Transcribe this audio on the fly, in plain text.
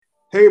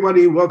Hey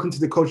everybody, welcome to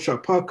the Culture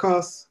Shock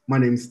podcast. My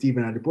name is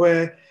Stephen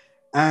Adeboye,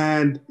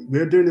 and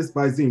we're doing this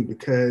by Zoom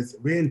because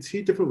we're in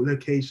two different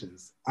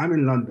locations. I'm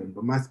in London,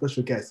 but my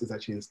special guest is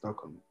actually in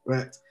Stockholm.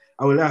 But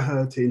I will allow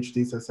her to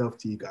introduce herself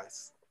to you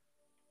guys.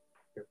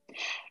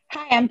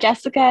 Hi, I'm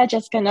Jessica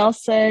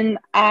Nilsson.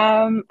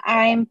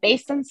 I'm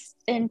based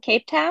in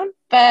Cape Town,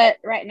 but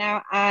right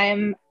now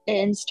I'm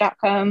in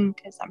Stockholm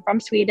because I'm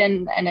from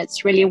Sweden and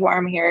it's really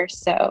warm here.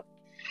 So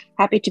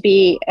happy to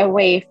be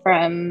away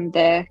from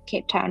the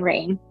Cape Town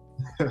rain.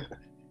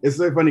 It's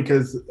so funny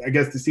because I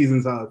guess the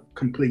seasons are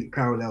complete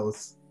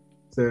parallels.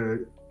 So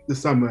the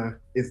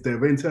summer is the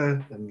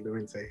winter and the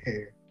winter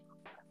here.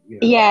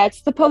 Yeah,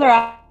 it's the polar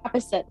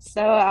opposite.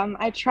 So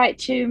I try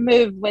to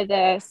move with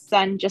the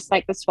sun just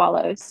like the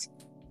swallows.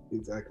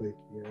 Exactly.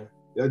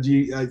 Yeah. Do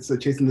you, so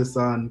chasing the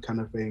sun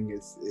kind of thing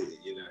is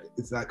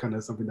that kind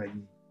of something that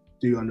you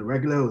do on the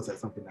regular, or is that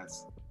something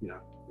that's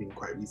been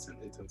quite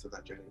recent in terms of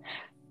that journey?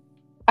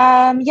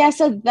 Yeah,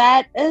 so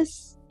that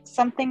is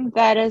something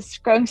that is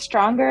growing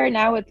stronger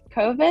now with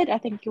COVID. I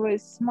think it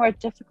was more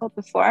difficult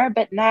before,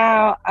 but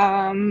now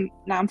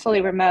I'm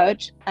fully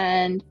remote,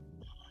 and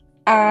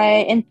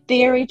I, in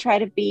theory, try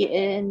to be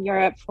in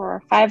Europe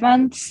for 5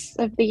 months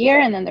of the year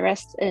and then the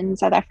rest in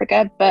South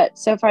Africa. But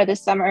so far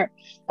this summer,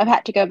 I've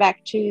had to go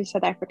back to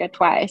South Africa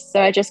twice.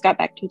 So I just got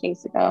back 2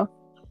 days ago.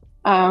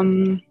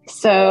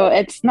 So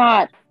it's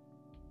not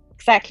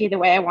exactly the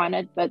way I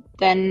wanted, but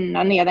then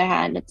on the other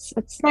hand,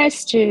 it's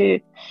nice to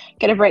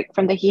get a break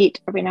from the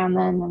heat every now and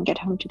then and get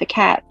home to the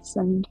cats.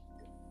 And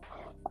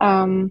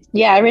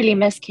yeah, I really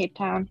miss Cape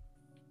Town.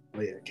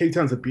 Oh yeah, Cape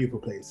Town's a beautiful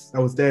place. I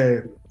was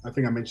there. I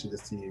think I mentioned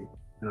this to you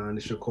in our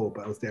initial call,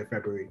 but I was there in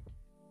February.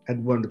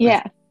 Had one of the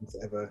best Yeah, times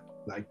ever.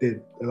 Like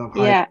did a lot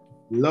of yeah.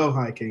 low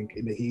hiking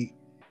in the heat,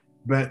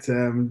 but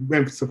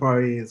went for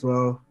safari as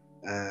well.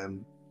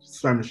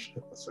 Swam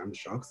with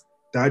sharks,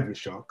 dived with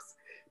sharks.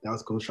 That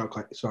was called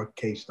shark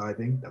cage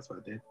diving. That's what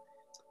I did.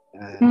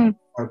 Mm,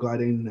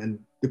 Paragliding, and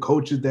the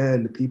culture there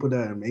and the people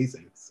there are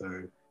amazing. So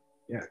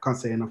yeah, I can't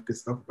say enough good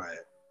stuff about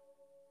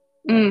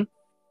it. mm.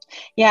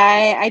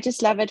 Yeah, I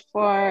just love it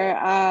for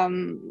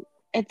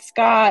it's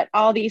got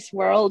all these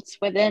worlds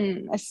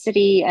within a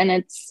city, and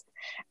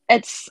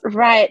it's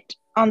right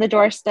on the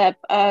doorstep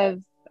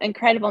of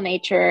incredible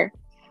nature.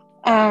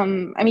 I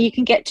mean, you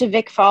can get to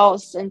Vic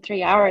Falls in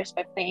 3 hours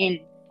by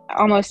plane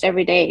almost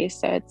every day,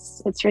 so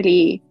it's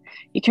really,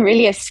 you can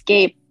really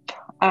escape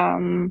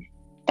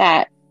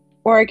that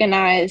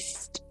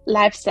organized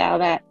lifestyle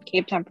that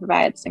Cape Town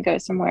provides and go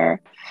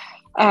somewhere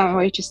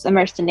where you're just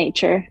immersed in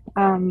nature.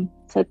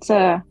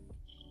 So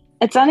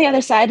it's on the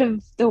other side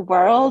of the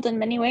world in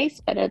many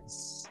ways, but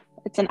it's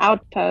an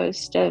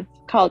outpost of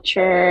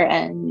culture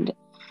and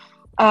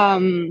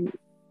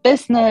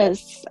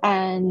business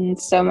and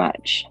so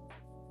much.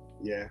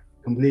 Yeah,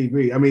 completely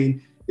agree. I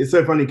mean, it's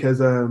so funny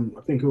because I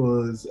think it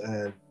was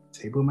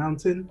Table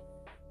Mountain.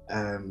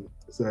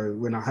 So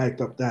when I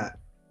hiked up that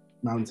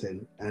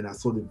mountain and I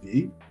saw the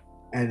view,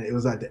 and it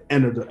was at the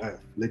end of the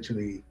earth,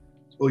 literally,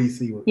 all you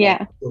see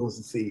Yeah, was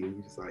the sea, and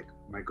you're just like,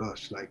 oh my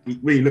gosh! Like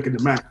when you look at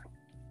the map,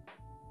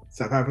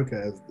 South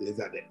Africa is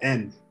at the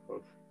end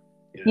of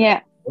yeah.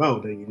 the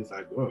world, and you're just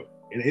like, whoa!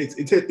 And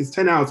it's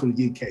 10 hours from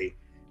the UK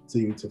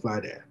to fly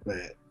there,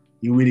 but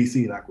you really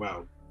see like,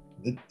 wow,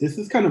 this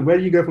is kind of where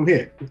you go from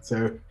here.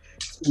 So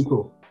it's pretty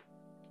cool.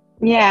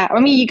 Yeah, I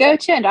mean, you go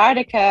to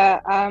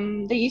Antarctica.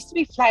 There used to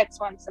be flights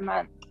once a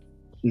month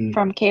Mm.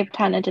 from Cape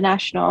Town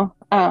International.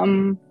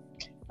 I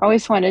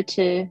always wanted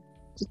to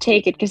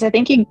take it because I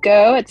think you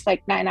go, it's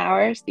like 9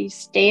 hours. You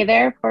stay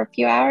there for a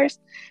few hours,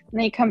 and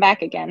then you come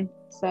back again.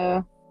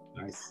 So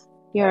Nice.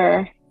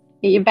 you're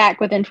you're back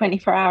within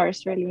 24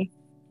 hours, really.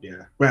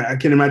 Yeah. Right. I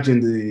can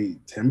imagine the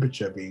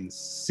temperature being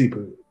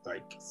super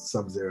like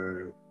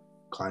sub-zero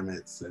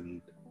climates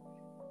and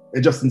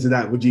adjusting to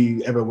that. Would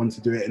you ever want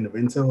to do it in the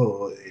winter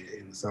or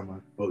in the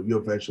summer, or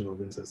your version of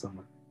winter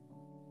summer?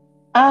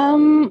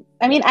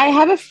 I mean, I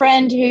have a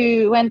friend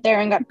who went there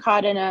and got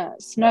caught in a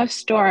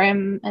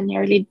snowstorm and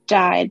nearly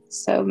died.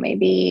 So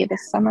maybe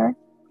this summer.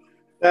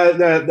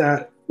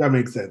 That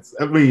makes sense.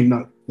 I mean,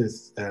 not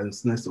this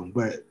snowstorm,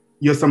 but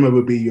your summer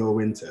would be your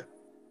winter.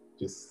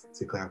 Just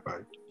to clarify,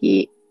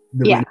 He,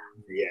 the yeah, winter.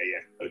 Yeah,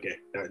 yeah. Okay,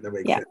 that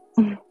makes yeah.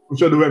 sense. I'm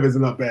sure the weather's a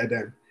lot better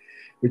then,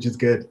 which is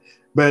good.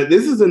 But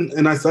this is a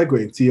nice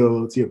segue to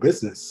your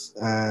business,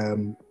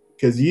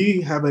 because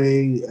you have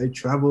a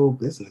travel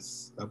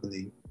business, I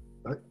believe,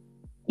 right?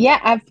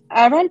 Yeah,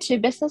 I run two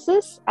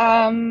businesses.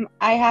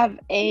 I have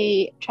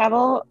a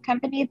travel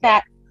company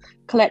that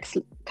collects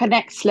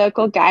connects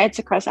local guides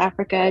across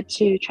Africa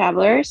to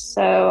travelers.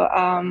 So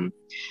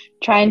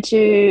trying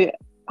to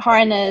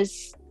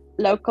harness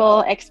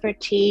local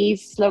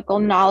expertise, local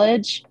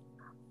knowledge,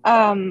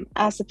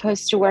 as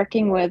opposed to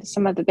working with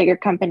some of the bigger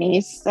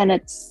companies. And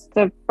it's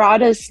the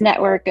broadest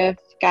network of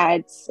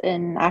guides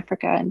in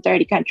Africa in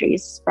 30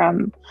 countries,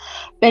 from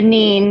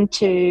Benin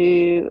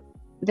to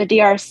the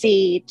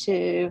DRC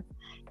to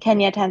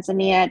Kenya,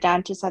 Tanzania,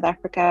 down to South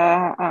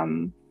Africa.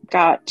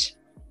 Got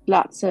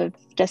lots of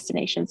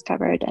destinations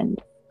covered, and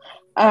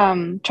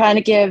trying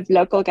to give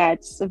local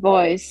guides a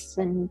voice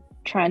and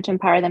trying to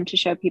empower them to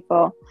show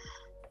people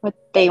what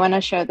they want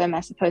to show them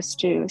as opposed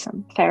to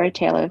some fairy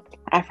tale of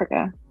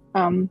Africa.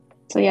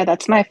 So yeah,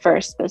 that's my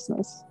first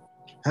business.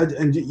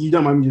 And you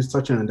don't mind me just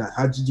touching on that?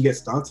 How did you get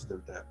started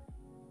with that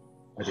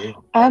idea?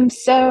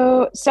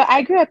 So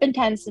I grew up in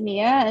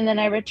Tanzania, and then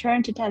I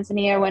returned to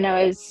Tanzania when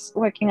I was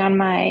working on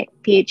my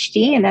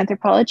PhD in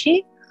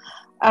anthropology.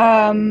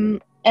 And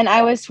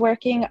I was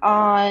working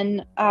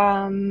on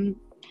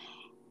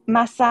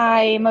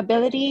Maasai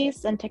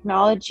mobilities and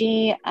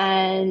technology,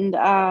 and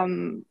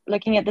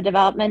looking at the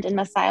development in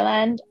Maasai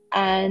land.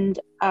 And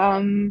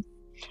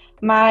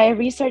my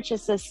research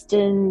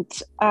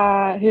assistant,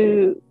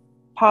 who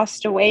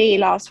passed away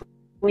last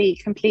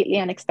week completely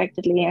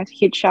unexpectedly, a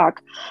huge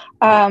shock.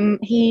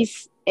 He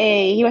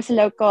was a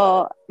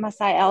local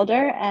Maasai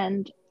elder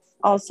and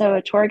also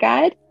a tour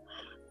guide.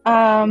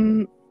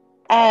 And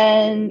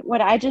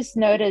what I just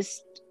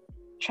noticed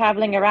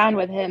traveling around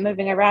with him,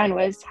 moving around,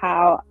 was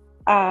how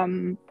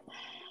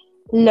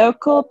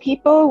local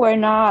people were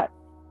not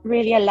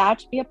really allowed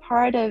to be a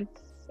part of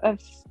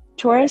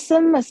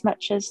tourism as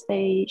much as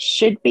they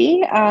should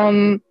be.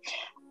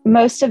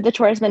 Most of the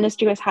tourism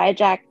industry was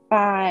hijacked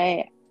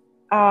by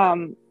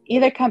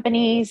either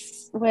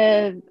companies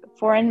with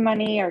foreign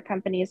money or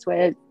companies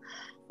with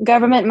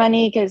government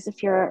money, because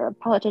if you're a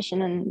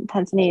politician in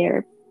Tanzania,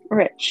 you're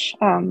rich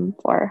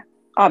for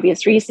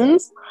obvious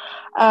reasons.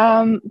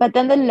 But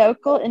then the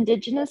local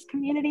indigenous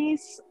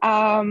communities,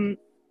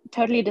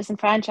 totally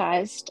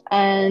disenfranchised,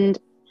 and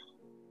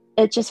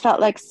it just felt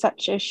like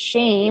such a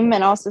shame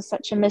and also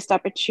such a missed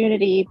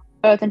opportunity,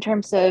 both in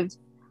terms of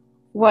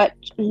what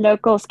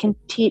locals can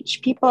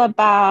teach people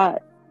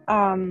about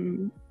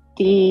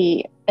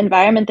the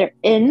environment they're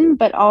in,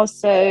 but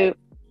also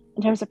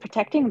in terms of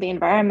protecting the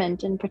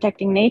environment and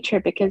protecting nature.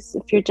 Because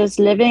if you're just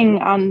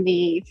living on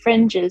the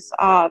fringes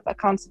of a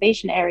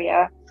conservation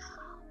area,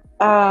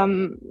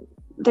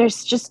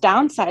 there's just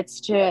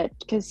downsides to it,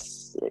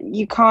 because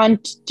you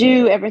can't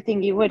do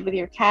everything you would with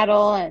your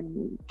cattle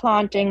and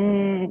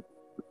planting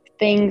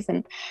things,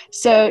 and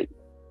so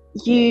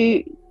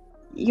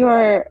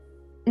you're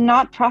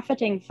not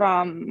profiting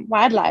from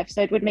wildlife.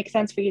 So it would make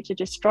sense for you to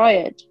destroy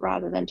it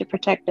rather than to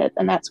protect it.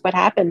 And that's what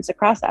happens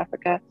across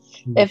Africa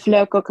if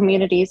local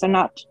communities are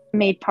not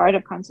made part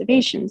of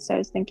conservation. So I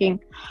was thinking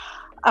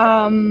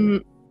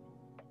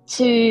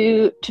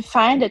to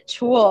find a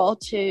tool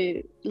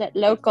to let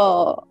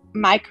local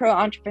micro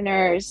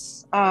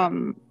entrepreneurs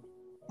have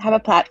a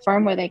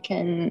platform where they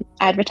can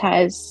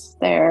advertise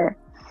their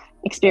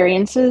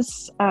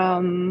experiences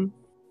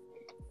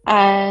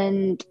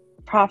and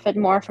profit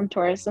more from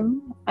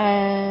tourism.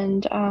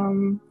 And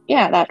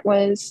that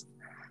was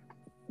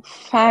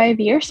 5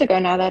 years ago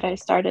now that I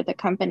started the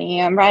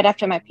company. Right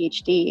after my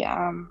PhD,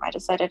 I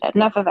decided I had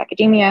enough of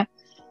academia,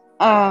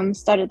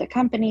 started the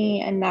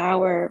company, and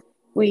now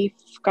we've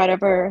got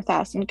over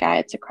 1,000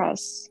 guides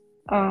across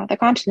the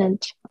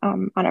continent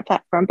on our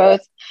platform,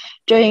 both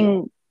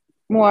doing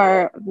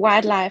more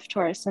wildlife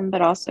tourism,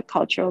 but also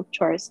cultural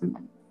tourism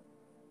and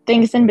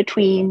things in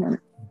between.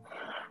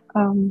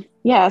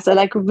 So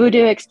like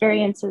voodoo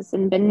experiences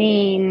in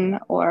Benin,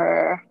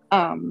 or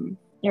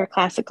your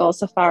classical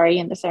safari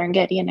in the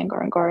Serengeti and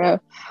Ngorongoro.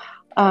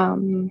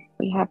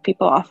 We have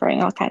people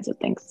offering all kinds of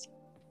things.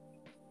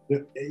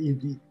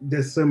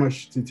 There's so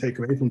much to take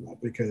away from that,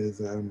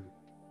 because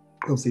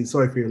obviously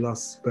sorry for your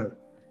loss, but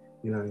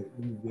the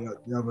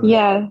other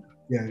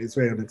it's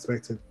very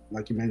unexpected,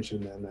 like you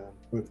mentioned, and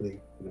hopefully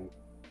the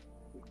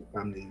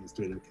family is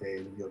doing okay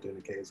and you're doing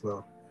okay as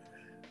well.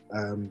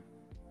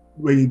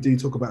 When you do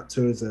talk about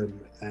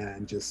tourism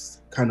and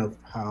just kind of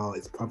how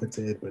it's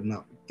profited but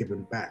not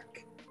given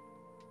back,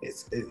 it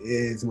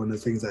is one of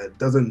those things that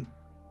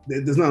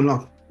there's not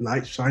enough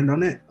light shined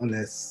on it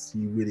unless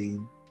you really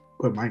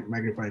put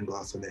magnifying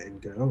glass on it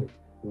and go,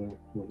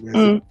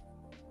 where's it?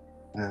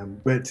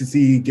 But to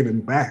see given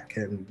back,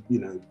 and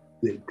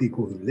the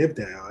people who live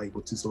there are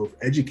able to sort of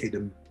educate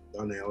them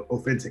on an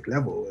authentic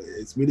level,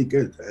 it's really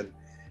good.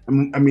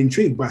 And I'm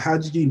intrigued, but how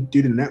did you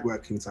do the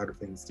networking side of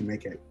things to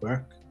make it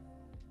work?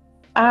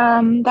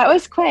 That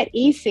was quite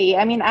easy.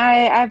 I mean,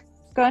 I've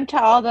gone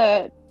to all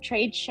the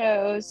trade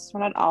shows,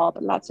 well, not all,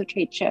 but lots of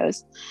trade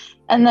shows.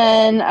 And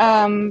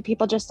then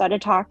people just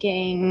started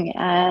talking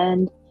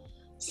and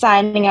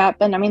signing up.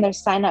 And I mean,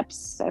 there's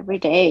signups every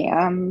day.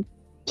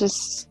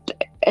 There's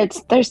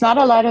not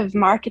a lot of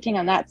marketing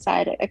on that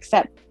side,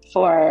 except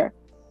for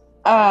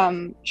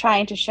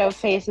trying to show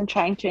face and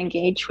trying to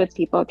engage with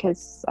people,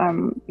 because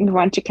we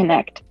want to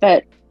connect.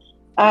 But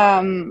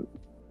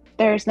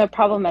there's no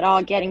problem at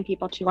all getting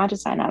people to want to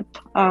sign up.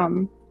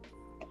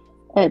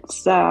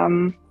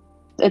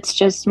 It's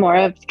just more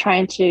of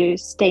trying to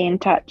stay in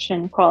touch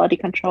and quality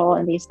control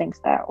and these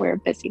things that we're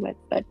busy with.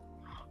 But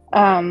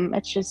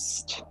it's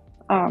just,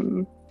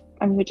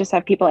 we just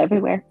have people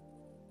everywhere.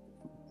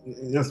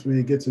 That's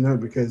really good to know,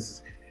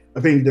 because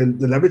I think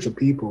the leverage of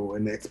people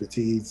and the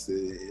expertise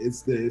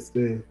is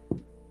the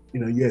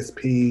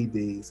USP,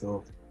 the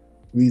sort of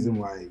reason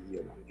why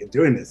you're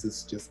doing this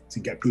is just to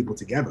get people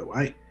together,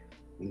 right?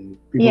 and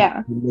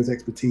people with those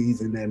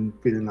expertise and then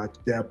feeling like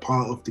they're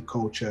part of the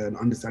culture and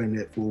understanding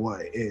it for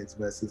what it is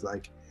versus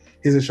like,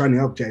 here's a shiny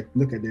object,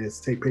 look at this,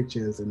 take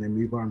pictures and then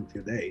move on with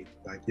your day.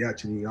 Like you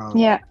actually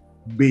are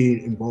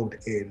being involved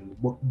in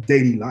what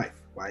daily life,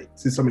 right?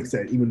 To some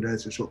extent, even though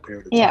it's a short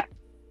period of time.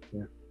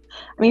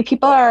 I mean,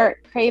 people are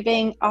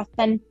craving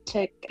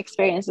authentic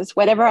experiences,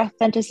 whatever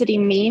authenticity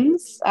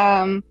means.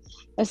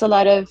 There's a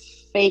lot of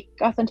fake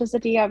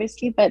authenticity,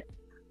 obviously, but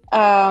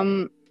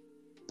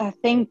I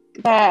think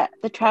that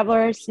the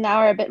travelers now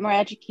are a bit more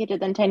educated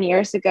than 10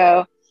 years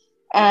ago,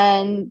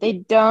 and they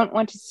don't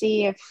want to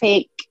see a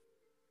fake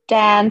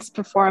dance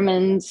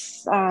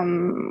performance,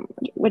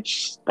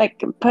 which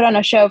like put on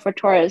a show for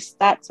tourists.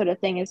 That sort of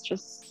thing is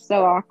just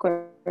so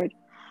awkward.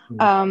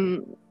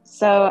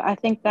 So I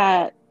think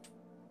that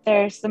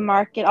there's the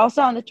market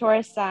also on the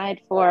tourist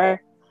side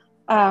for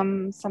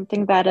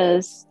something that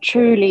is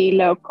truly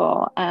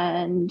local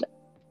and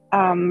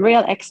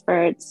real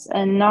experts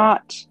and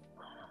not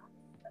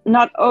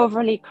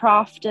overly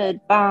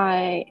crafted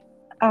by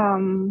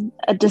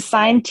a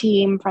design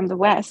team from the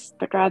West,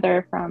 but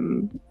rather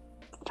from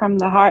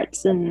the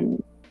hearts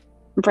and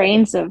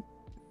brains of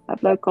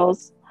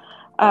locals.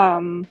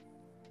 That's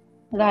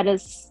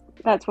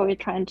what we're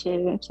trying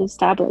to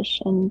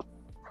establish. And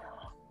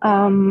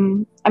I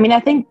mean, I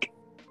think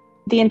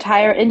the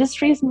entire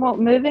industry is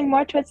moving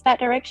more towards that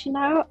direction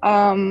now.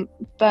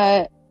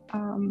 But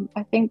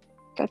I think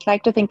I'd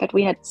like to think that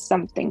we had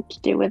something to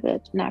do with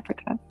it in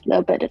Africa, a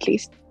little bit at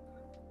least.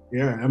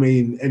 Yeah, I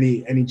mean,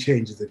 any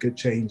change is a good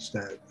change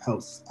that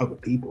helps other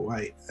people,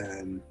 right?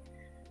 And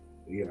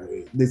you know,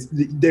 there's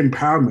the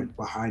empowerment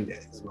behind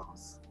it as well.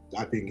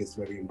 I think is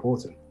very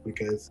important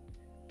because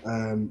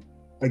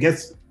I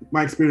guess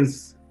my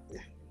experience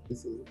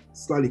is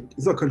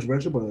it's not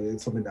controversial, but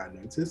it's something that I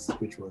noticed,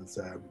 which was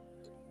a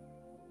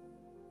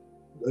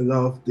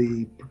lot of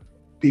the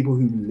people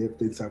who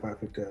lived in South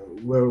Africa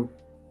were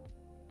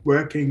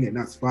working, and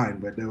that's fine,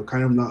 but they were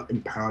kind of not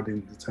empowered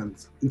in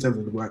terms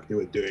of the work they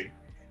were doing.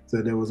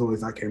 So there was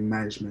always like a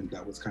management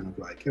that was kind of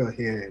like, oh,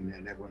 here, and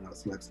then everyone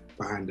else works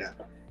behind that.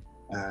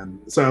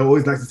 So I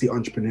always like to see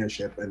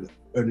entrepreneurship and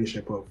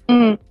ownership of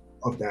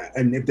that.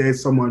 And if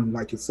there's someone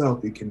like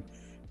yourself who can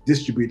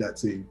distribute that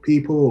to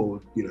people,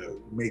 or, you know,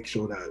 make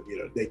sure that, you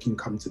know, they can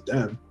come to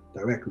them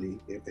directly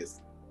if it's,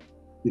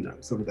 you know,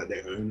 something that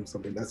they own or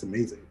something, that's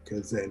amazing,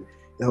 because then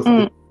it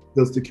helps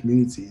builds the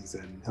communities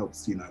and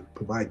helps, you know,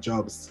 provide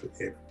jobs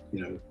if,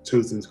 you know,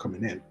 tourism's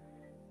coming in.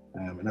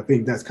 And I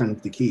think that's kind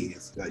of the key,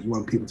 is that you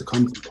want people to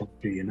come to the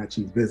country and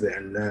actually visit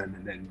and learn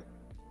and then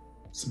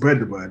spread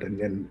the word, and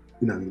then,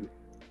 you know,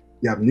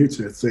 you have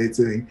nutrients. So it's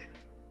a,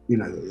 you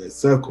know, a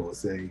circle,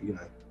 it's a, you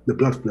know, the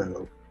blood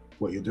flow of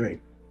what you're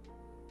doing.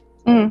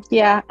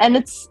 Yeah, and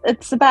it's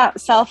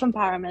about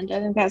self-empowerment. I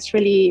think that's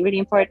really, really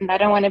important. I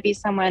don't want to be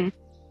someone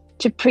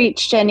to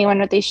preach to anyone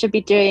what they should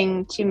be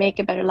doing to make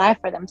a better life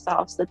for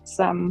themselves.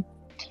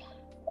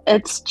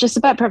 It's just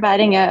about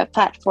providing a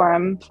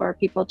platform for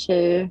people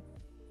to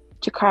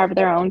carve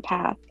their own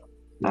path.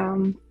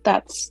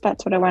 That's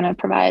what I want to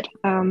provide.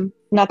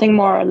 Nothing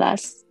more or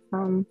less.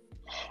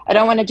 I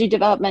don't want to do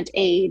development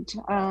aid.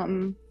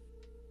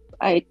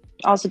 I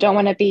also don't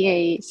want to be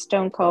a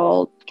stone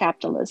cold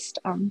capitalist.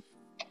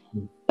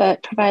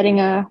 But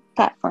providing a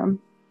platform,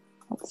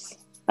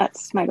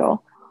 that's my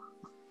goal.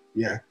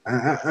 Yeah,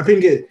 I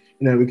think it,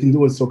 you know, we can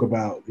always talk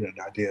about, you know,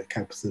 the idea of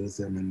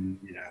capitalism and,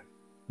 you know,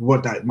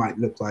 what that might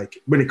look like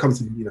when it comes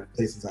to, you know,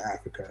 places like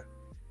Africa,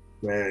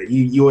 where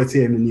you always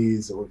hear in the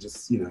news or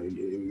just, you know,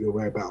 your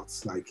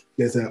whereabouts, like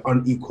there's an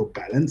unequal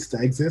balance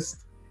that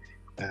exists,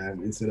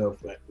 instead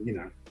of, you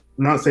know,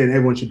 I'm not saying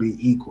everyone should be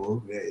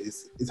equal.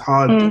 It's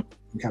hard in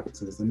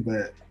capitalism,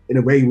 but in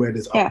a way where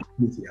there's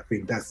opportunity, I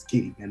think that's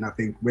key. And I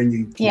think when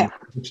you can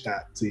push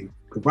that to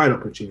provide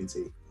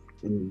opportunity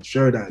and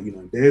show that, you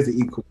know, there is an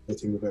equal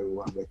footing with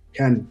everyone, that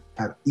can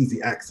have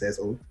easy access,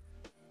 or,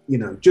 you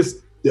know,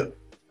 just the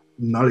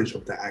knowledge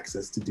of that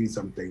access to do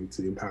something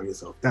to empower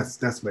yourself.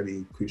 That's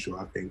very crucial,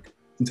 I think,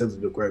 in terms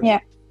of the growth. Yeah.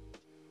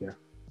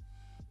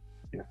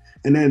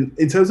 And then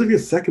in terms of your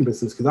second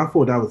business, because I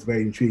thought that was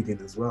very intriguing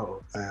as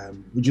well.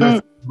 Would you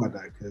like to talk about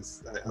that?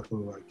 Because I feel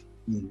like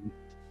you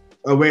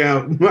are way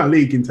out my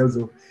league in terms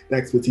of the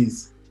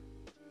expertise.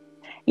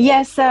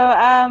 Yeah. So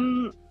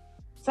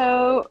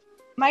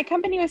my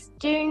company was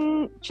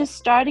just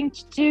starting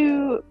to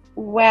do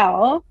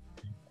well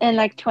in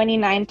like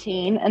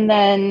 2019, and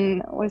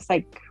then was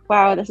like,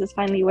 wow, this is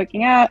finally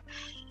working out.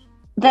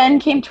 Then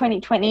came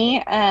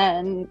 2020,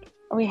 and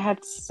we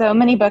had so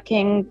many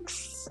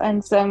bookings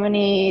and so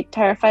many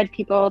terrified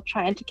people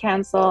trying to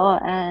cancel,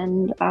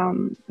 and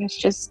it was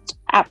just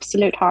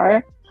absolute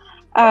horror.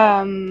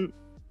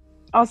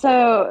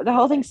 Also, the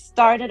whole thing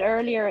started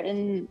earlier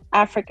in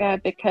Africa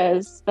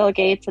because Bill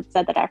Gates had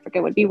said that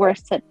Africa would be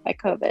worst hit by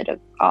COVID of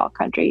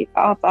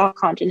all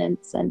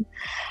continents, and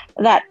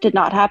that did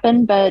not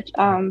happen, but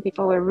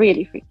people were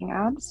really freaking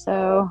out.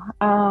 So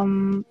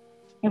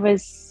it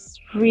was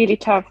really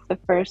tough the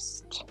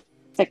first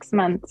 6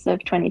 months of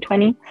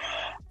 2020,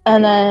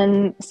 and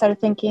then started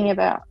thinking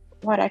about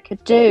what I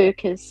could do,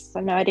 because I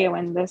had no idea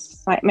when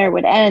this nightmare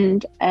would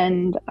end,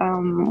 and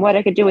what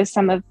I could do with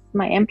some of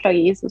my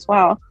employees as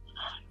well.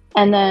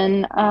 And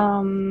then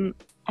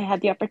I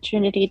had the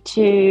opportunity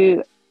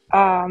to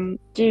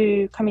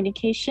do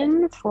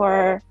communication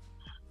for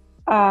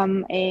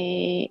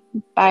a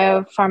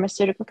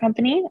biopharmaceutical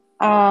company.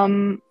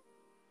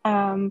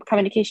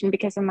 Communication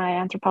because of my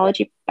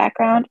anthropology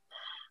background.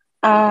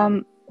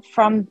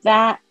 From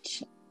that,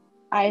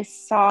 I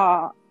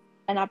saw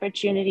an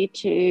opportunity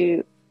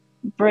to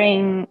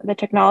bring the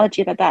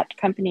technology that that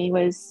company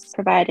was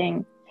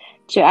providing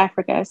to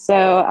Africa.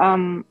 So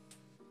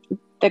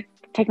the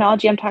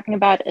technology I'm talking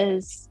about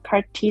is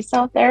CAR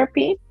T-cell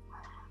therapy.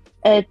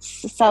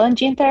 It's cell and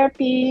gene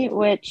therapy,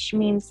 which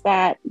means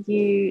that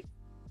you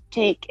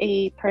take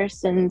a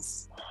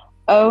person's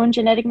own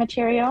genetic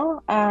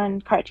material,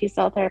 and CAR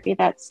T-cell therapy,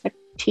 that's the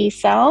T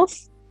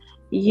cells.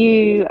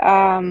 You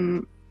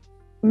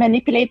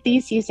manipulate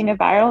these using a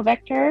viral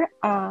vector,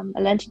 a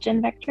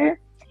lentigen vector,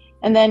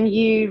 and then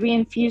you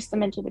reinfuse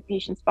them into the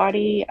patient's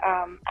body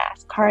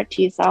as CAR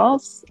T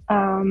cells.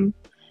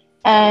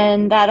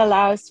 And that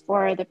allows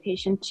for the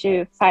patient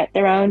to fight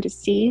their own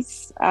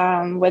disease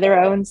with their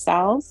own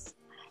cells.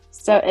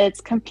 So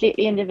it's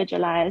completely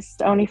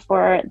individualized, only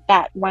for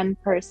that one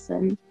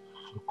person.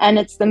 And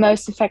it's the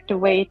most effective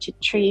way to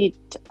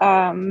treat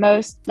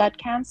most blood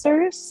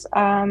cancers.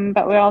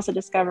 But we're also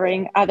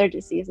discovering other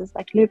diseases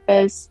like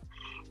lupus.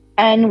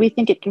 And we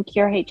think it can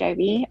cure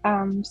HIV.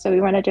 So we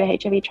want to do a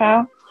HIV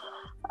trial.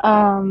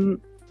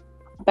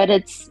 But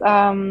it's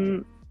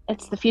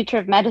the future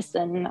of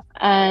medicine.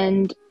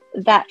 And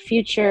that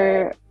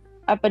future,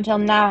 up until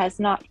now, has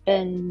not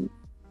been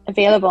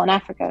available in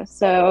Africa.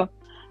 So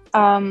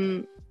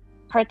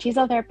CAR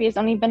T-cell therapy has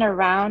only been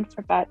around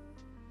for about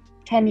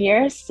 10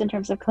 years in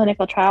terms of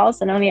clinical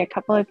trials, and only a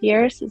couple of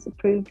years is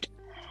approved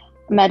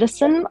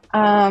medicine.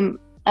 And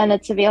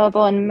it's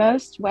available in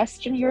most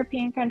Western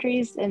European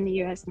countries, in the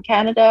US and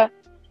Canada,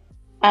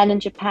 and in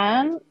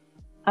Japan.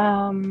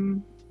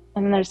 And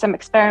there's some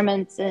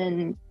experiments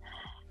in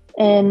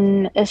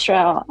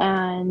Israel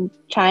and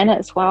China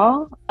as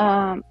well.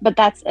 But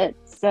that's it.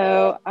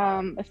 So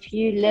if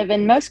you live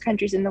in most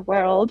countries in the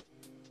world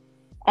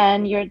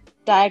and you're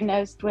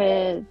diagnosed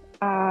with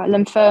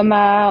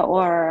lymphoma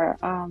or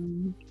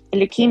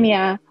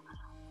leukemia,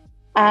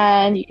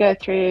 and you go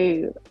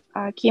through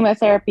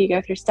chemotherapy, you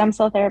go through stem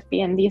cell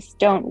therapy, and these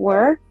don't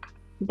work,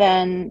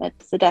 then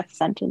it's a death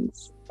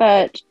sentence.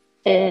 But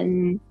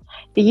in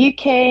the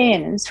UK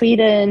and in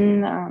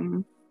Sweden,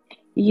 and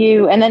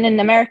then in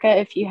America,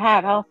 if you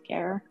have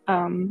healthcare,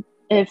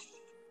 if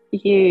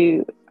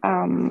you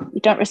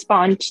don't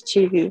respond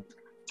to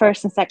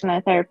first and second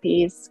line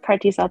therapies, CAR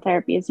T-cell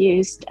therapy is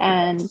used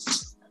and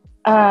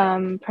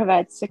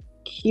provides a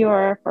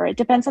cure for, it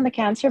depends on the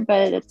cancer,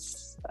 but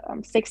it's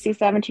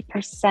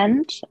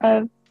 60-70%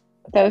 of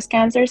those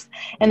cancers.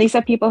 And these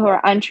are people who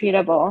are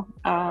untreatable.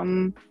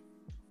 And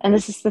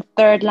this is the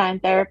third line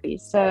therapy.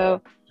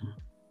 So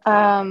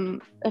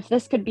if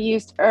this could be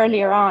used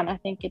earlier on, I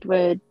think it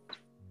would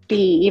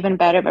be even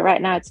better. But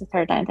right now it's a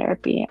third line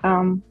therapy.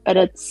 But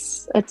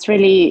it's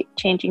really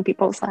changing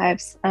people's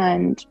lives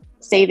and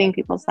saving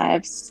people's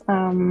lives,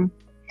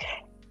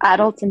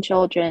 adults and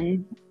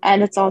children.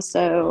 And it's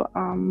also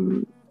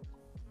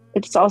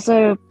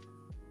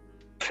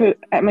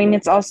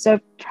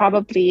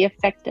probably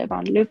effective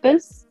on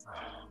lupus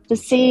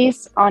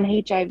disease, on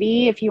HIV,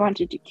 if you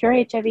wanted to cure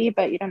HIV,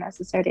 but you don't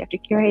necessarily have to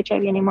cure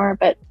HIV anymore.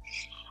 But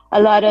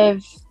a lot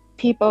of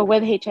people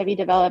with HIV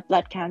develop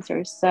blood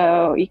cancers,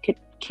 so you could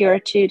cure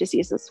two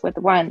diseases with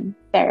one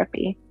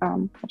therapy,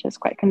 which is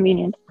quite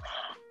convenient.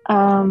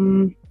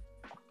 And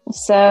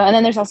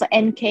then there's also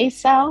NK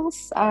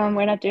cells.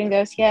 We're not doing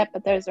those yet,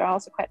 but those are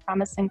also quite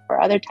promising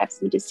for other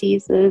types of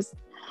diseases.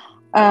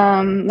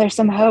 There's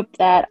some hope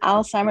that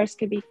Alzheimer's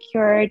could be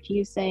cured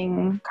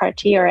using CAR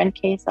T or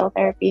NK cell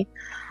therapy.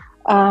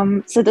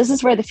 So this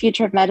is where the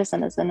future of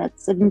medicine is, and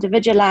it's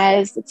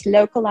individualized, it's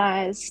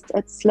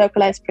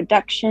localized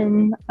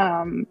production,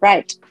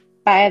 right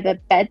by the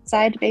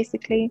bedside,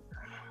 basically.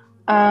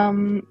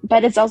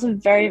 But it's also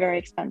very, very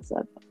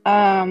expensive.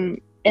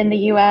 In the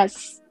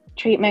US,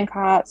 treatment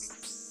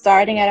costs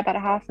starting at about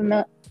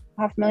 $500,000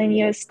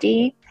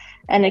 USD,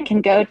 and it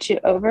can go to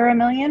over $1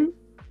 million.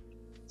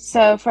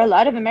 So for a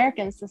lot of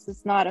Americans, this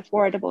is not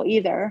affordable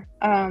either.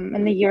 And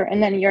then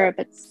in Europe,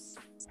 it's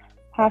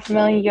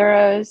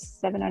 €500,000,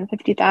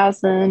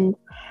 750,000.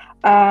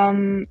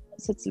 So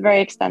it's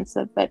very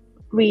expensive, but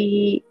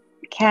we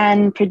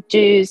can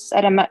produce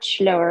at a much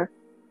lower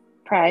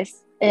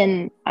price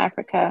in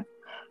Africa.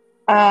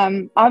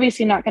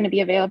 Obviously not going to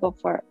be available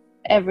for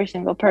every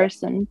single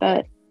person,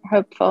 but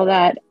hopeful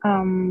that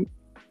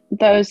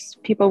those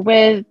people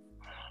with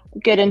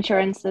good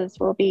insurances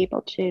will be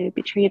able to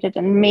be treated,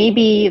 and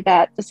maybe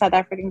that the South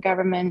African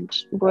government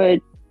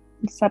would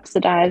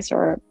subsidize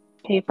or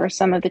pay for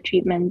some of the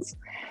treatments,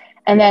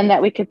 and then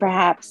that we could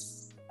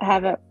perhaps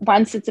have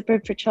once it's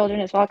approved for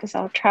children as well, because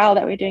our trial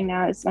that we're doing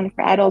now is only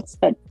for adults,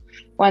 but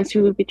once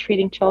we would be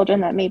treating children,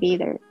 that maybe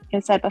there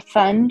can set up a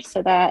fund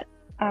so that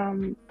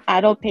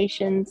adult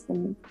patients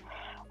and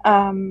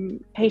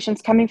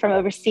patients coming from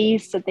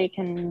overseas, so they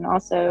can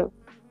also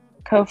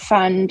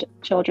co-fund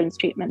children's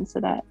treatment so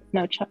that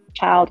no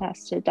child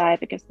has to die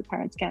because the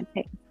parents can't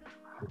pay.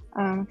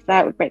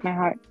 That would break my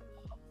heart.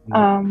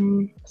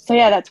 So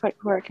yeah, that's what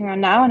we're working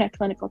on now in a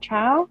clinical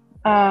trial.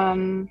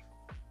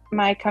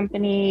 My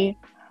company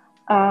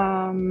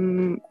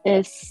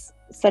is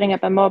setting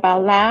up a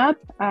mobile lab,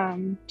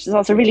 which is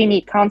also a really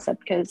neat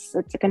concept because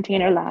it's a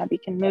container lab. You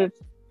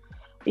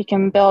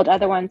can build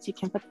other ones. You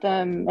can put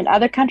them in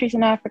other countries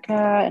in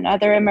Africa and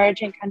other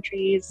emerging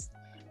countries.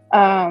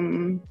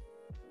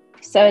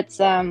 So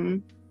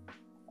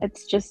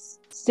it's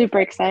just super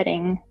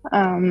exciting,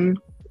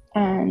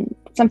 and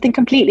something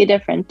completely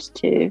different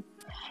to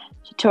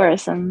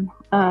tourism.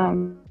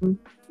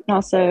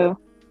 Also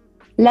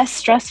less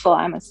stressful,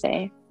 I must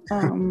say,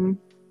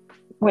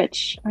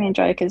 which I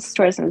enjoy because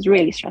tourism is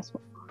really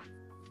stressful.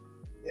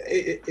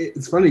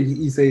 It's funny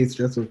you say it's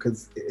stressful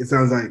because it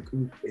sounds like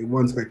in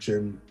one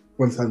spectrum,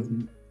 one sounds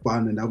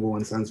fun and the other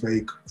one sounds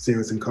very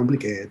serious and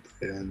complicated,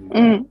 and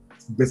the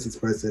business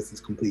process is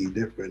completely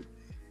different.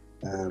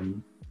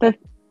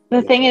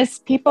 The thing is,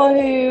 people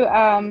who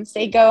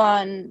say go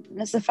on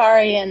a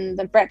safari and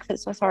the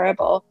breakfast was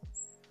horrible,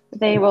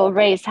 they will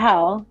raise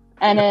hell,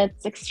 and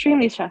it's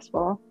extremely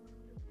stressful.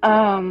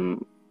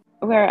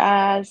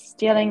 Whereas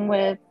dealing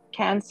with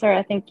cancer,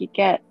 I think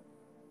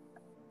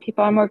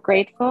people are more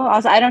grateful.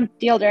 Also, I don't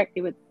deal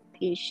directly with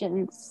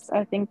patients.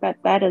 I think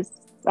that is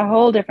a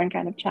whole different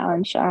kind of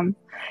challenge,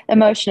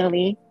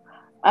 emotionally,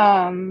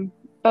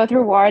 both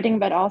rewarding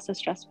but also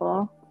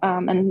stressful,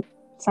 and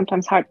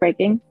sometimes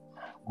heartbreaking.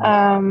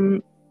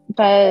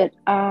 But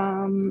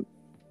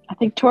I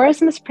think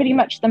tourism is pretty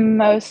much the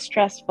most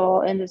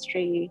stressful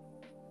industry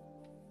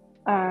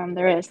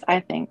there is,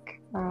 I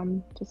think,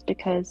 just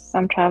because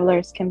some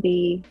travelers can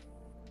be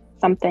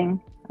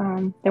something.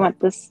 They want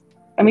this.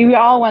 I mean, we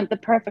all want the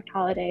perfect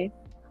holiday.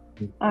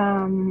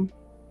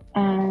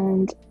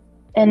 And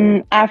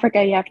in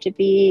Africa, you have to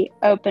be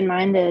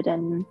open-minded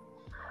and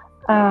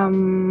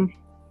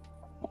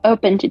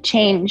open to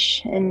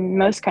change in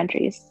most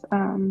countries.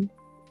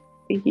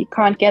 You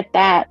can't get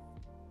that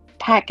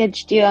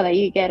package deal that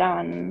you get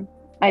on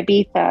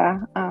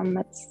Ibiza.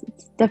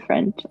 It's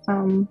different.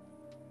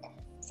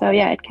 So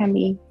yeah, it can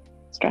be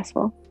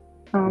stressful.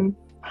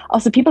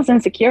 Also, people's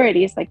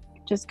insecurities, like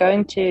just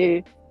going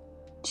to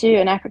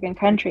an African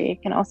country,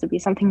 can also be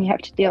something you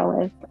have to deal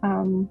with.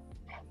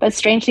 But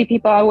strangely,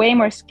 people are way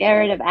more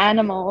scared of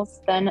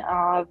animals than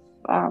of,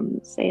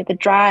 say, the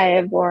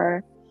drive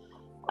or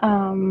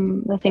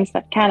the things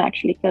that can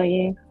actually kill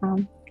you.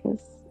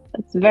 Because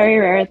it's very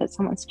rare that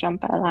someone's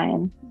jumped by a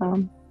lion.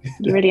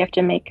 You really have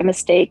to make a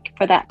mistake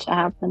for that to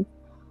happen.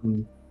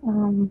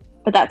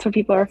 But that's what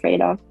people are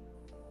afraid of.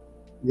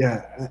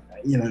 Yeah,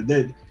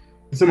 there's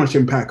so much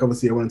impact.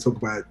 Obviously, I want to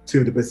talk about two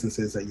of the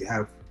businesses that you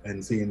have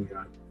and seeing,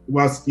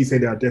 whilst you say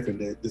they are different,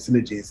 the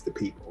synergy is the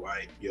people,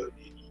 right?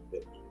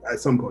 At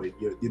some point,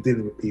 you're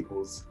dealing with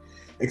people's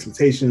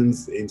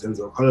expectations in terms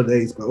of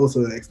holidays, but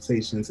also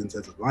expectations in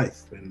terms of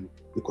life and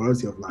the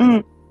quality of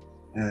life.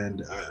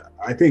 And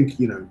I think,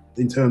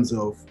 in terms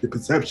of the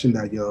perception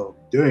that you're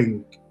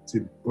doing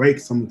to break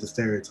some of the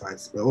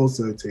stereotypes, but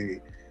also to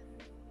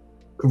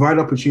provide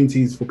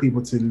opportunities for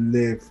people to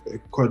live a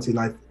quality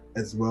life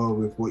as well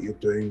with what you're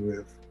doing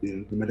with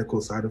the medical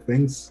side of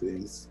things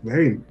is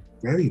very,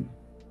 very,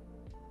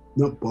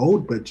 not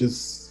bold, but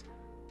just,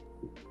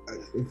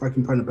 if I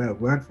can find a better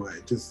word for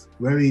it, just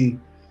very,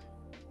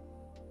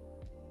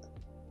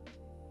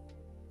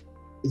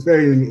 it's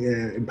very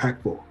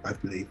impactful, I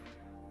believe.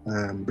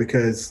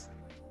 Because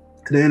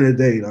at the end of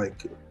the day,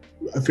 like,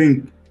 I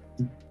think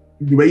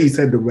the way you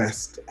said the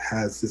West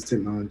has this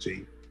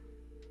technology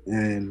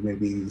and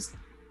maybe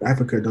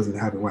Africa doesn't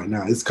have it right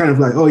now. It's kind of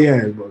like, oh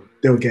yeah, well,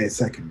 they'll get it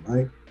second,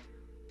 right?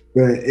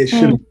 But it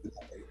shouldn't be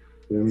that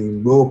way. I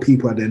mean, we're all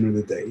people at the end of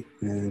the day,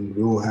 and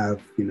we all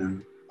have,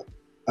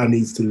 our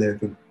needs to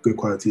live a good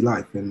quality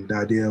life. And the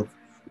idea of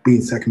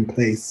being second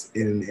place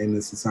in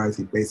a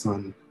society based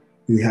on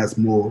who has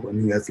more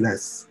and who has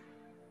less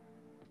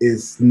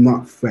is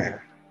not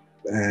fair.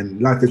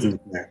 And life isn't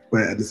fair.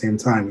 But at the same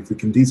time, if we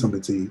can do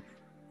something to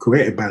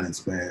create a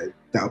balance where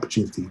that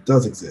opportunity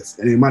does exist,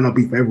 and it might not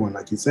be for everyone,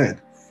 like you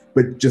said,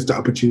 but just the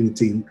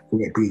opportunity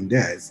for it being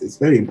there is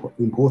very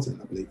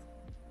important, I believe.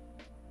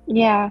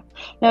 Yeah,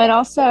 no, and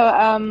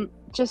also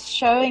just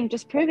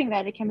proving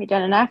that it can be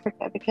done in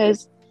Africa,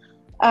 because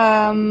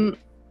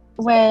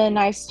when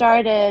I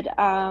started,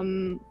 I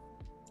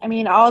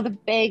mean, all the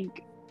big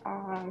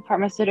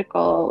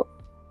pharmaceutical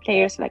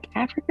players like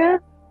Africa,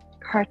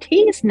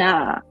 CAR-Ts,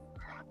 nah.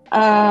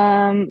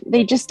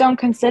 They just don't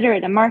consider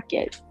it a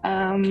market,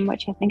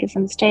 which I think is a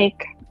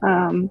mistake.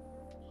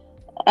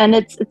 And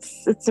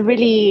it's a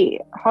really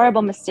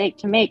horrible mistake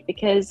to make,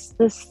 because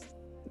this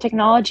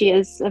technology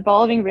is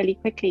evolving really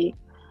quickly,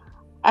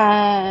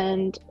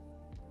 and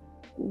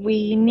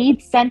we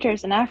need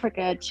centers in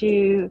Africa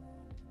to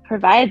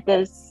provide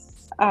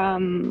this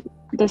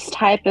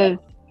type of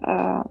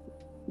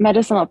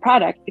medicinal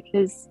product,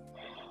 because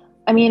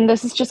I mean,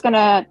 this is just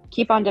gonna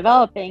keep on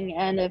developing,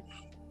 and if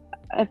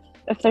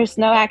if there's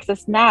no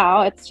access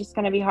now, it's just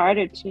gonna be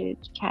harder to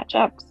catch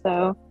up.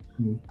 So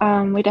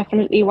we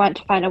definitely want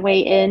to find a way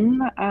in,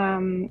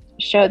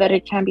 show that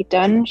it can be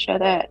done, show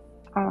that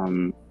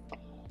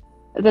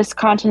this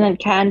continent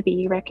can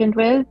be reckoned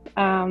with,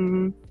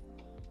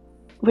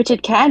 which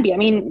it can be. I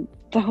mean,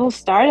 the whole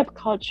startup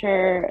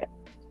culture,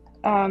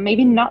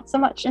 maybe not so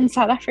much in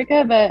South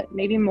Africa, but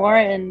maybe more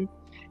in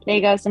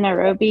Lagos and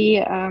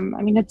Nairobi. I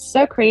mean, it's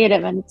so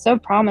creative and it's so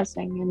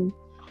promising, and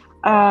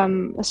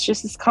it's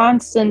just this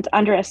constant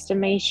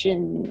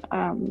underestimation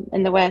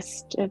in the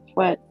West of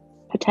what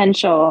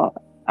potential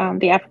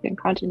the African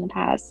continent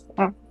has.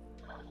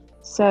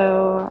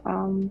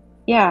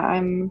 Yeah,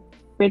 I'm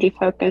really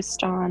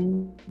focused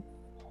on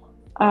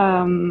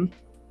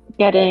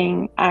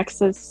getting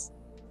access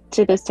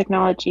to this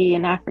technology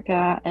in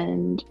Africa,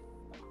 and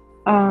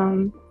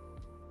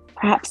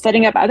perhaps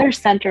setting up other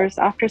centers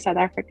after South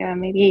Africa.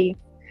 Maybe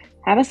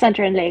have a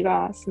center in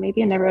Lagos,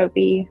 maybe in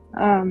Nairobi.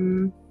 I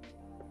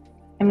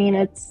mean,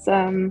 it's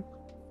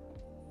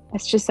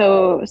just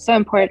so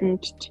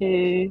important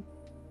to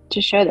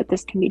show that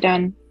this can be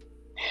done.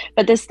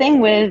 But this thing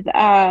with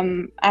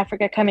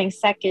Africa coming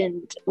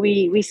second,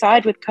 we saw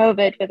it with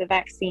COVID, with the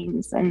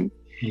vaccines, and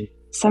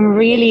some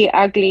really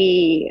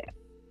ugly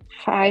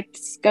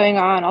fights going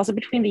on also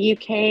between the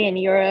UK and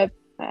Europe.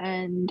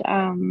 And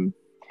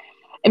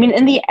I mean,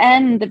 in the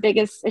end, the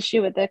biggest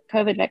issue with the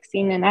COVID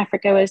vaccine in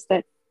Africa was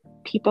that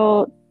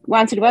people,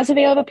 once it was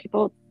available,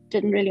 people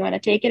didn't really want to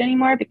take it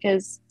anymore,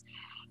 because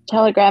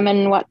Telegram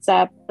and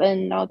WhatsApp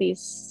and all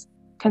these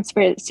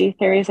conspiracy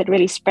theories had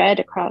really spread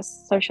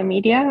across social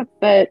media.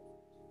 But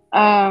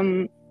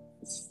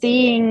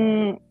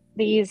seeing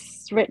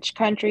these rich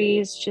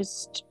countries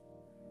just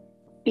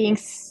being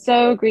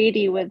so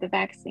greedy with the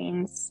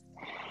vaccines,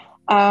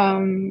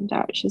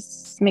 that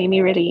just made me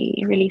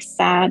really, really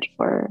sad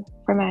for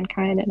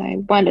mankind, and I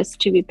want us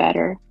to be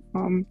better,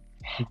 and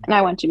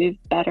I want to be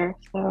better.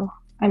 So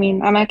I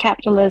mean, I'm a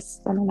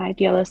capitalist and an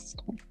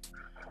idealist.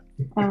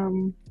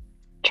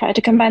 Try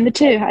to combine the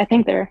two. I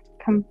think they're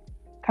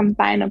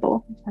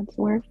combinable. That's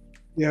the word.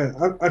 Yeah,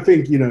 I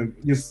think,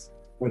 just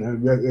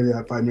when we only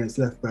have 5 minutes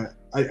left, but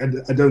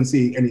I don't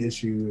see any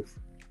issue with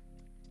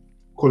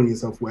calling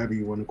yourself whatever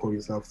you want to call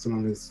yourself, so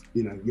long as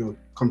you're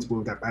comfortable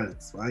with that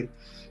balance, right?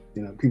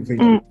 People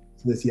think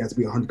this, you have to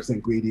be 100%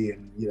 greedy,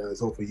 and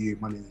it's all for you,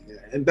 money,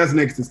 and that's a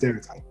negative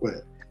stereotype.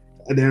 But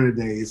at the end of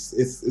the day,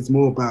 it's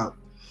more about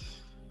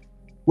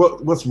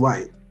what's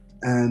right.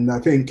 And I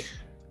think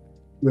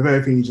with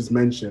everything you just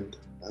mentioned,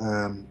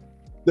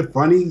 the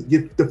funny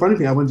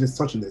thing, I want to just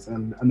touch on this,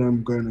 and I know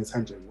I'm going on a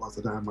tangent whilst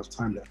I don't have much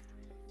time left,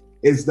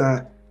 is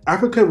that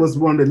Africa was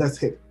one of the less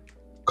hit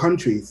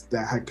countries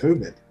that had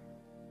COVID.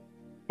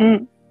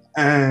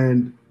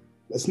 And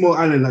a small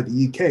island like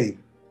the UK,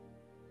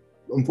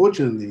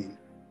 unfortunately,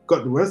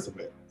 got the worst of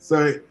it.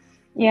 So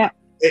yeah,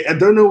 I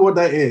don't know what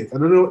that is. I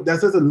don't know. That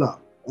says a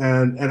lot,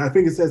 and I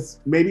think it says,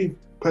 maybe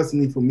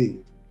personally for me,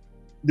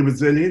 the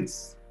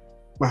resilience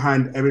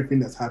behind everything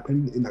that's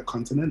happened in that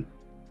continent.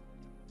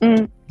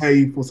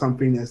 Pay for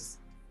something as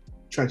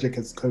tragic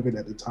as COVID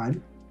at the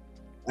time,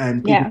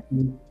 and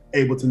people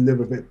able to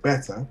live a bit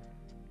better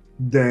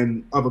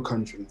than other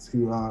countries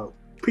who are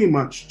pretty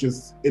much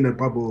just in a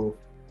bubble of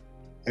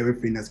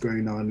everything that's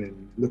going on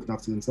and looking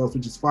after themselves,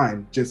 which is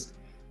fine. Just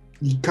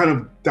you kind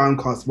of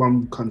downcast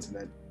one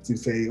continent to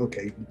say,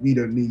 okay, we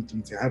don't need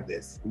you to have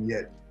this, and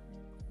yet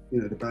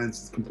the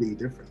balance is completely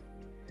different.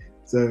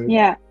 So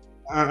yeah,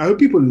 I hope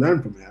people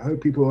learn from it. I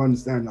hope people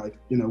understand,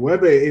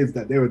 whatever it is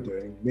that they were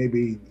doing,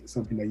 maybe it's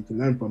something that you can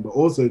learn from, but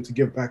also to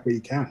give back where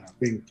you can. I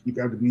think if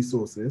you have the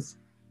resources,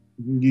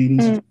 you need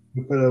to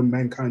fellow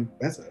mankind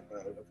better.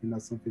 I think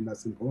that's something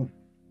that's important.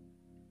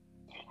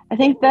 I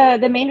think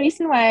the main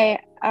reason why,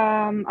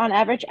 on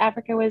average,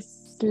 Africa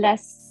was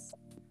less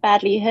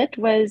badly hit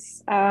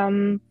was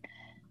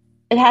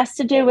it has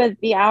to do with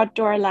the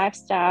outdoor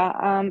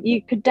lifestyle.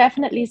 You could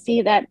definitely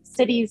see that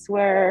cities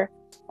were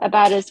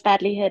about as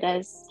badly hit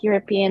as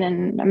European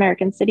and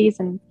American cities,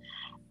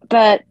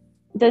 but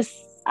this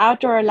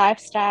outdoor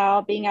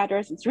lifestyle, being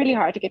outdoors, it's really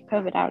hard to get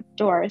COVID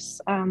outdoors.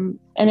 And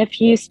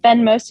if you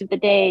spend most of the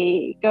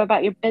day, go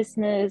about your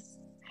business,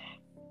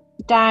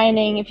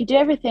 dining, if you do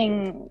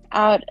everything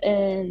out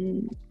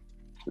in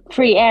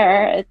free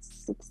air,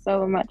 it's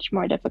so much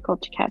more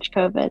difficult to catch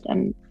COVID.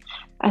 And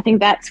I think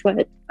that's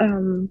what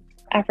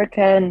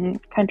African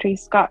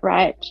countries got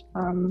right,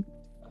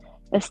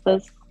 is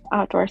this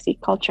outdoorsy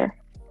culture.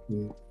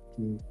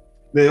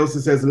 But it also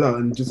says a lot,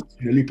 and just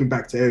looping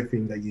back to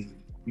everything that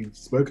you've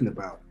spoken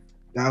about,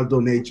 the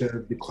outdoor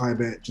nature, the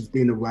climate, just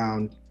being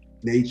around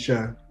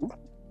nature,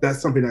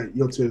 that's something that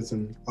your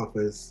tourism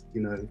offers.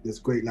 There's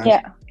great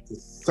landscape,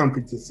 there's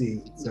something to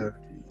see. So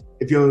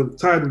if you're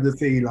tired of the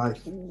city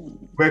life,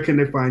 where can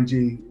they find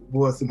you?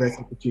 What's the best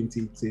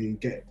opportunity to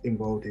get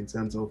involved in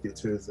terms of your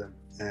tourism,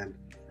 and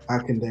how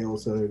can they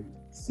also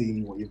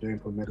see what you're doing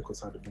from the medical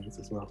side of things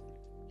as well?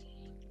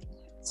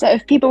 So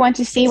if people want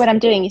to see what I'm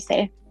doing, you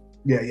say?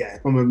 Yeah.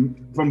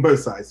 From both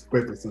sides,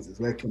 both instances.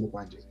 Where can they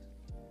find you?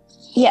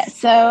 Yeah,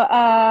 so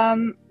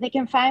they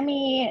can find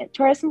me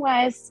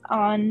tourism-wise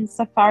on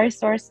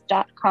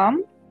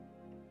safarisource.com.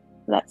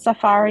 That's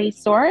Safari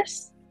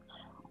Source.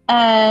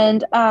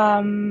 And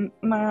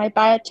my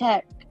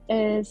biotech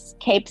is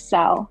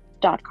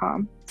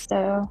capecell.com.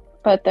 So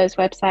both those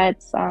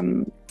websites,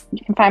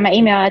 you can find my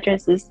email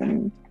addresses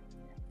and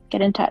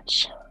get in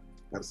touch.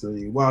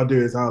 Absolutely. What I'll do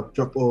is I'll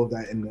drop all of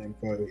that in the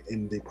info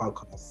in the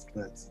podcast.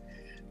 But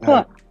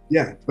Cool.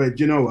 yeah, but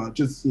you know what?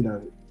 Just,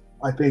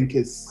 I think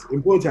it's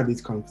important to have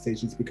these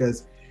conversations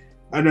because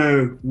I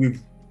know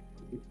we've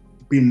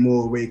been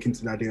more awakened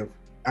to the idea of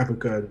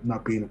Africa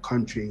not being a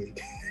country.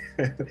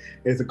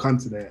 It's a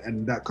continent,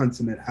 and that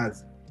continent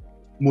has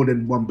more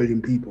than 1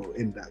 billion people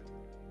in that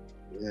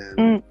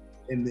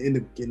in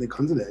the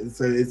continent.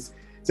 So it's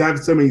to have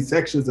so many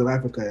sections of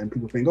Africa, and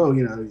people think, oh,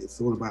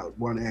 it's all about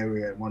one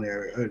area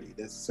only.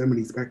 There's so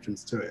many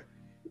spectrums to it,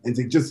 and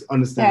to just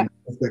understand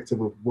the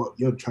perspective of what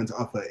you're trying to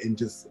offer in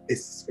just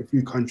it's a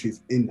few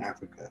countries in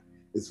Africa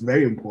is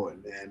very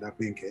important, and I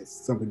think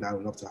it's something that I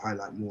would love to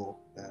highlight more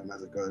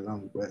as I go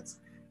along. But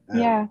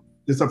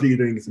the stuff you're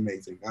doing is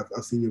amazing.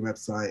 I've seen your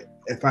website.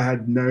 If I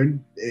had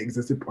known it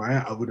existed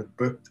prior, I would have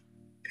booked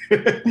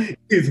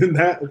using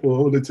that for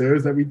all the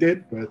tours that we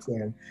did. But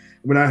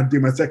when I do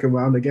my second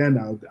round again,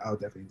 I'll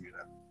definitely do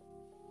that.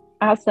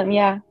 Awesome.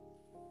 Yeah.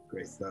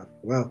 Great stuff.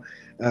 Well,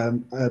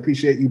 I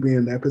appreciate you being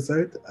in the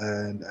episode,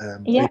 and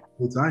thank you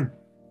for your time.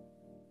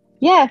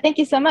 Yeah, thank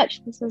you so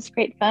much. This was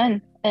great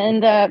fun,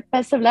 and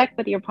best of luck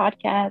with your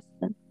podcast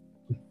and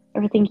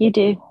everything you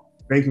do.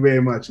 Thank you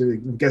very much.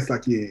 Guests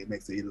like you, it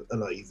makes it a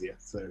lot easier.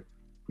 So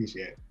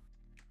appreciate it.